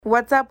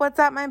What's up,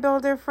 my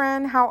builder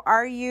friend? How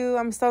are you?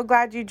 I'm so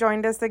glad you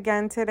joined us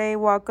again today.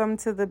 Welcome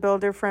to the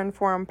Builder Friend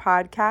Forum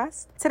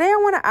podcast. Today, I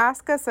want to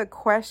ask us a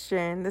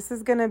question. This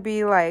is going to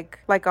be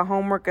like a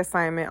homework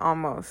assignment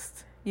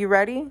almost. You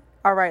ready?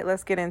 All right,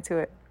 let's get into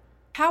it.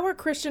 How are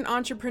Christian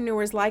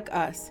entrepreneurs like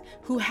us,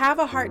 who have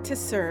a heart to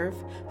serve,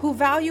 who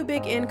value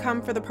big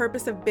income for the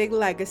purpose of big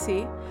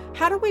legacy,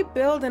 how do we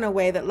build in a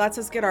way that lets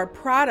us get our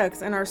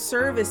products and our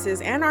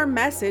services and our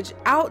message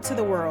out to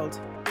the world?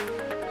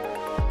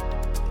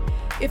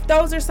 If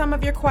those are some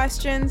of your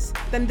questions,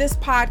 then this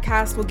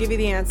podcast will give you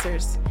the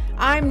answers.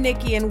 I'm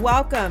Nikki, and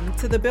welcome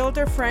to the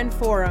Builder Friend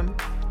Forum.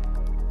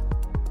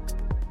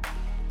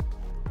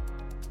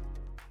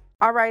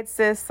 All right,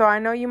 sis. So I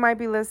know you might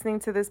be listening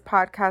to this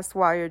podcast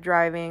while you're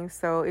driving.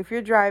 So if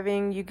you're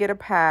driving, you get a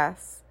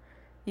pass.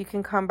 You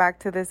can come back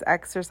to this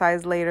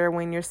exercise later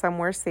when you're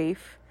somewhere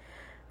safe.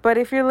 But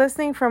if you're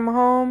listening from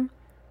home,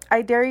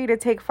 I dare you to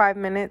take 5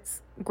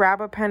 minutes, grab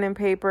a pen and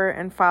paper,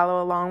 and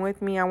follow along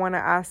with me. I want to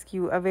ask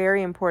you a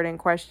very important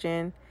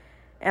question,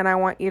 and I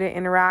want you to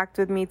interact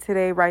with me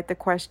today. Write the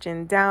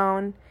question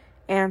down,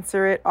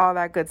 answer it, all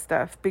that good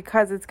stuff,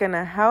 because it's going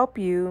to help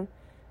you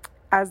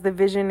as the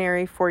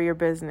visionary for your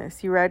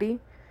business. You ready?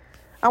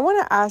 I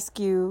want to ask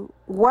you,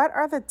 what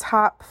are the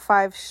top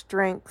 5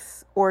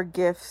 strengths or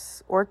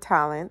gifts or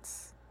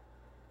talents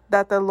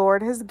that the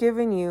Lord has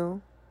given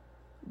you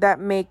that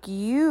make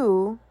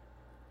you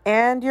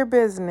and your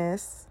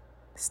business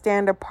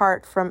stand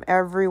apart from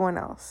everyone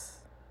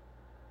else?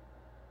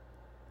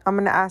 I'm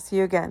going to ask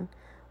you again.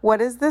 What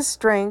is the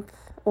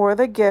strength or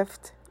the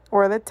gift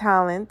or the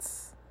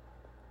talents?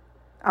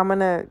 I'm going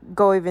to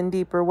go even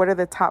deeper. What are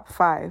the top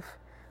 5?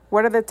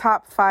 What are the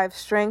top 5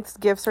 strengths,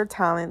 gifts, or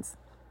talents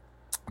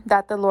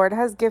that the Lord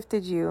has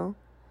gifted you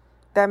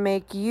that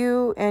make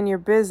you and your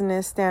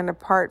business stand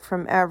apart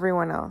from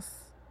everyone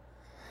else?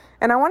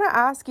 And I want to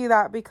ask you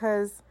that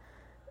because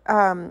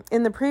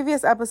in the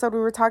previous episode, we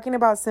were talking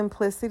about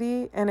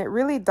simplicity, and it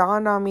really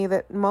dawned on me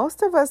that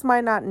most of us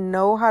might not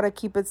know how to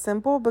keep it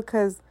simple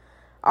because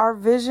our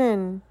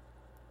vision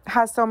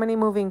has so many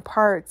moving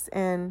parts,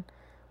 and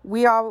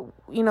we all,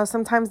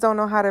 sometimes don't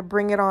know how to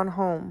bring it on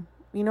home.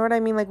 You know what I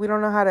mean? Like, we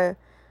don't know how to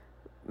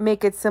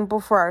make it simple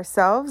for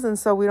ourselves, and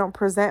so we don't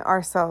present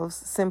ourselves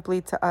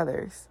simply to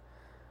others,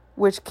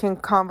 which can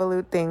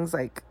convolute things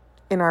like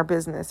in our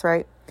business,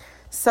 right?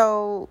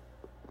 So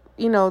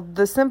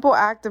the simple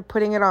act of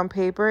putting it on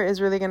paper is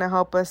really going to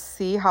help us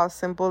see how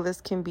simple this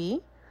can be.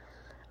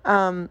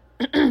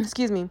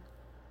 Excuse me.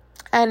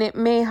 And it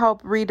may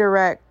help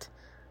redirect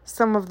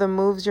some of the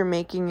moves you're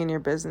making in your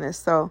business.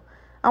 So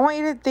I want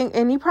you to think,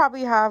 and you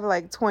probably have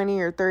like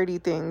 20 or 30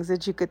 things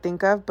that you could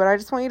think of, but I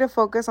just want you to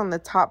focus on the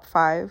top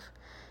 5.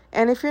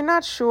 And if you're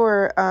not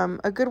sure,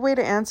 a good way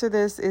to answer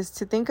this is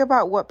to think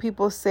about what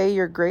people say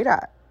you're great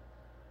at.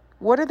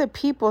 What do the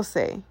people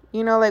say?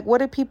 What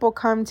do people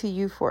come to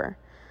you for?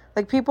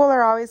 Like, people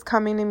are always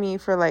coming to me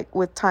for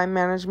with time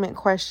management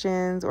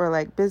questions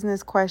or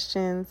business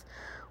questions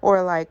or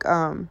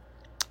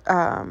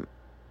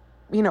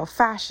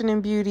fashion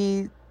and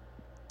beauty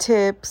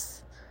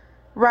tips,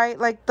 right?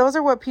 Those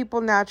are what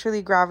people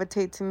naturally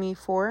gravitate to me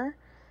for.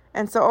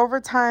 And so over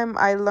time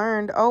I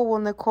learned, oh, well,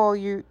 Nicole,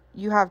 you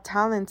have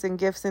talents and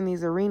gifts in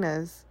these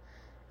arenas.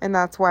 And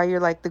that's why you're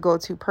the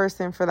go-to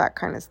person for that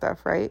kind of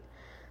stuff, right?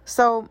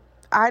 So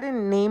I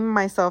didn't name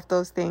myself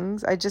those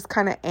things. I just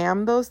kind of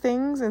am those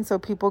things. And so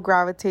people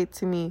gravitate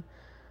to me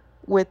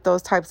with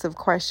those types of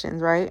questions,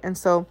 right? And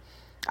so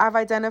I've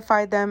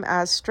identified them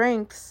as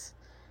strengths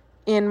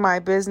in my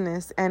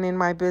business and in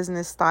my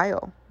business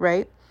style,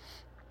 right?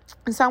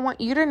 And so I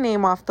want you to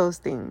name off those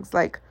things.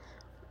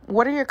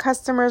 What are your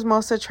customers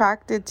most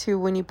attracted to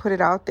when you put it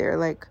out there?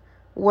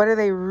 What do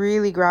they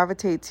really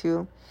gravitate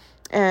to?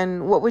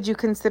 And what would you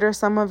consider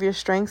some of your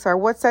strengths are?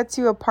 What sets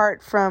you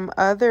apart from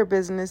other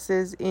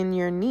businesses in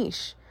your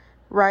niche,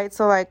 right?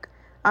 So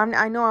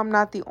I know I'm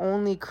not the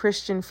only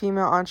Christian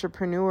female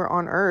entrepreneur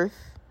on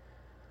earth,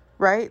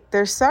 right?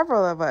 There's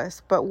several of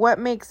us, but what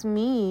makes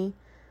me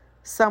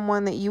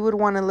someone that you would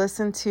want to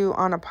listen to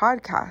on a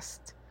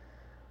podcast?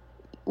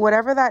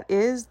 Whatever that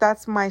is,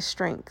 that's my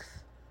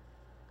strength.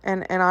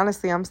 And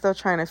honestly, I'm still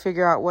trying to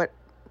figure out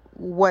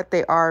what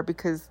they are,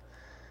 because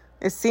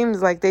it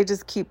seems like they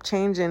just keep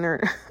changing,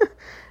 or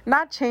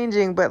not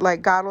changing, but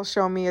God will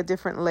show me a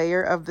different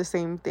layer of the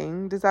same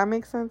thing. Does that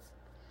make sense?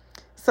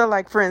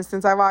 So for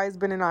instance, I've always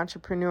been an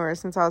entrepreneur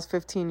since I was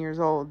 15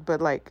 years old,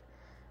 but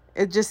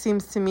it just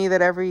seems to me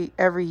that every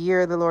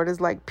year the Lord is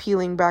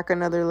peeling back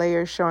another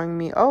layer, showing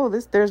me, oh,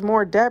 there's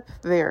more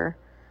depth there.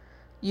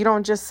 You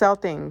don't just sell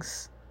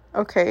things.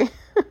 Okay.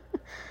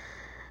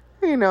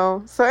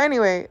 So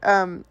anyway,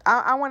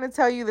 I want to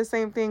tell you the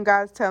same thing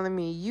God's telling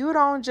me. You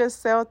don't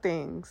just sell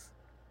things.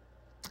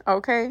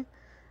 Okay.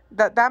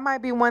 That might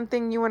be one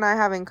thing you and I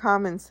have in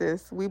common,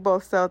 sis. We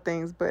both sell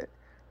things, but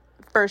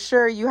for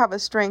sure you have a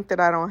strength that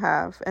I don't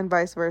have, and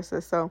vice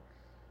versa. So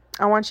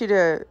I want you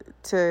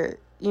to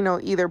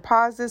either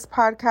pause this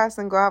podcast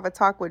and go have a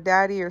talk with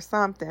daddy or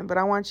something, but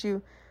I want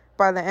you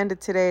by the end of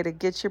today to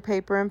get your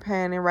paper and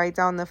pen and write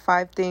down the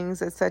 5 things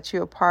that set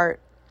you apart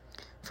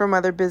from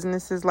other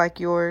businesses like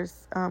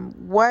yours.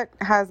 What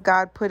has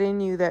God put in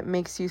you that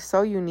makes you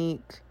so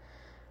unique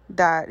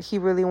that he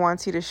really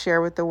wants you to share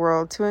with the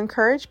world to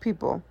encourage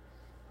people?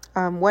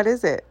 What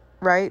is it,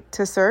 right?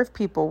 To serve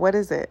people. What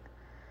is it?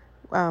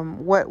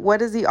 What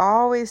does he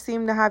always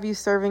seem to have you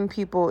serving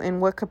people in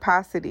what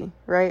capacity,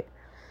 right?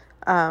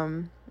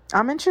 I'm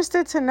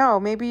interested to know.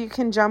 Maybe you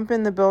can jump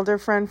in the Builder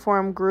Friend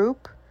Forum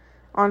group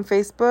on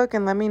Facebook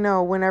and let me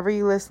know whenever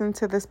you listen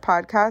to this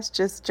podcast.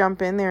 Just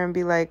jump in there and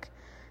be like,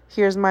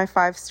 here's my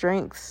 5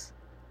 strengths,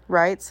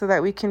 right? So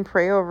that we can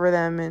pray over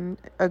them and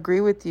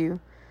agree with you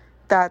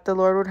that the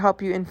Lord would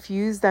help you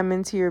infuse them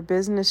into your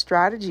business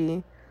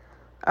strategy,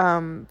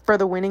 for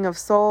the winning of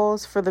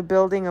souls, for the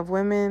building of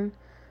women,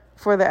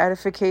 for the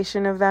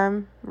edification of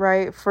them,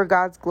 right? For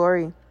God's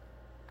glory.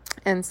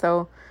 And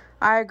so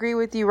I agree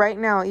with you right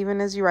now,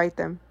 even as you write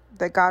them,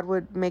 that God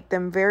would make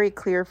them very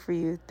clear for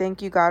you.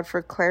 Thank you, God,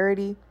 for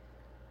clarity,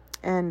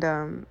 and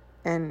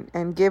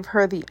give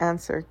her the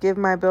answer. Give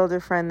my builder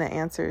friend the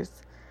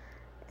answers,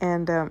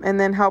 and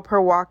then help her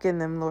walk in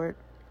them, Lord.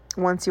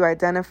 Once you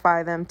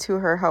identify them to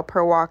her, help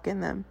her walk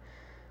in them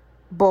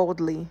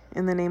boldly.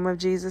 In the name of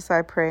Jesus,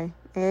 I pray.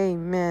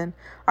 Amen.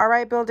 All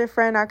right, builder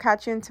friend, I'll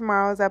catch you in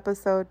tomorrow's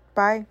episode.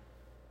 Bye.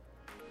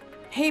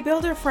 Hey,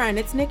 builder friend,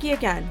 it's Nikki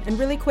again. And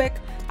really quick,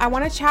 I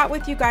want to chat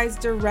with you guys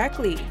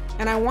directly,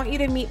 and I want you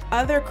to meet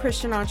other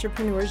Christian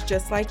entrepreneurs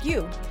just like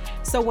you.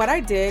 So what I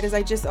did is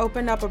I just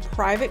opened up a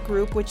private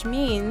group, which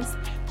means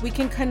we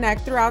can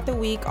connect throughout the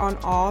week on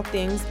all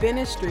things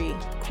ministry.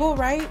 Cool,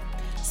 right?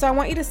 So I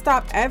want you to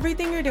stop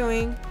everything you're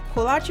doing,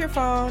 pull out your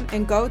phone,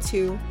 and go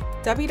to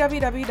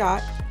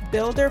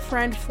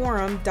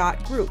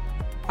www.builderfriendforum.group.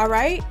 All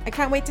right? I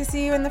can't wait to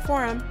see you in the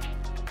forum.